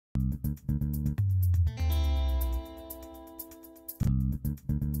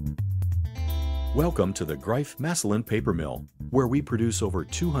Welcome to the Greif Massillon Paper Mill, where we produce over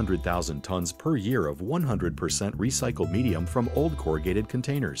 200,000 tons per year of 100% recycled medium from old corrugated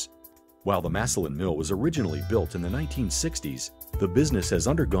containers. While the Massillon mill was originally built in the 1960s, the business has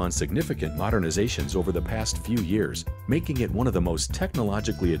undergone significant modernizations over the past few years, making it one of the most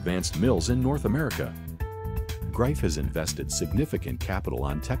technologically advanced mills in North America. Greif has invested significant capital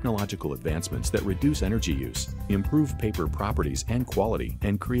on technological advancements that reduce energy use, improve paper properties and quality,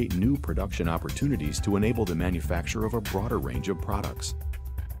 and create new production opportunities to enable the manufacture of a broader range of products.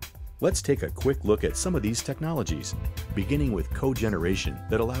 Let's take a quick look at some of these technologies, beginning with cogeneration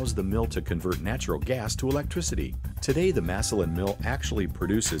that allows the mill to convert natural gas to electricity. Today, the Massillon mill actually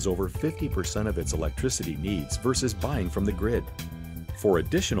produces over 50% of its electricity needs versus buying from the grid. For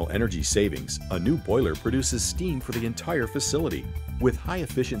additional energy savings, a new boiler produces steam for the entire facility, with high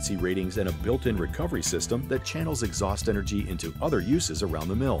efficiency ratings and a built-in recovery system that channels exhaust energy into other uses around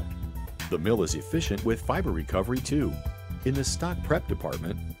the mill. The mill is efficient with fiber recovery too. In the stock prep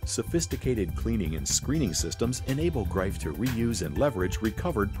department, sophisticated cleaning and screening systems enable Greif to reuse and leverage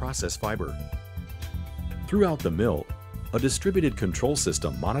recovered process fiber. Throughout the mill, a distributed control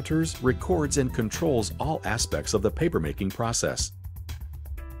system monitors, records, and controls all aspects of the papermaking process.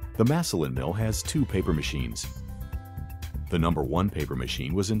 The Massillon mill has two paper machines. The number 1 paper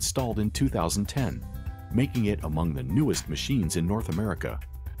machine was installed in 2010, making it among the newest machines in North America.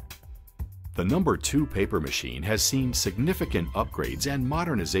 The number 2 paper machine has seen significant upgrades and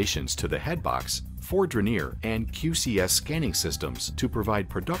modernizations to the headbox, four-denier, and QCS scanning systems to provide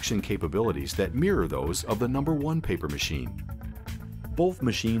production capabilities that mirror those of the number 1 paper machine. Both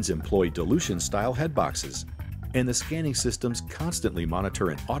machines employ dilution style headboxes, and the scanning systems constantly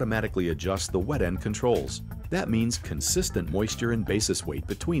monitor and automatically adjust the wet end controls. That means consistent moisture and basis weight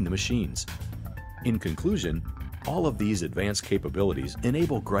between the machines. In conclusion, all of these advanced capabilities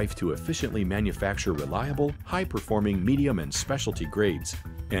enable Greif to efficiently manufacture reliable, high-performing medium and specialty grades,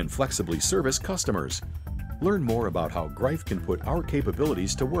 and flexibly service customers. Learn more about how Greif can put our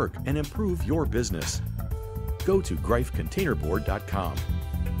capabilities to work and improve your business. Go to greifcontainerboard.com.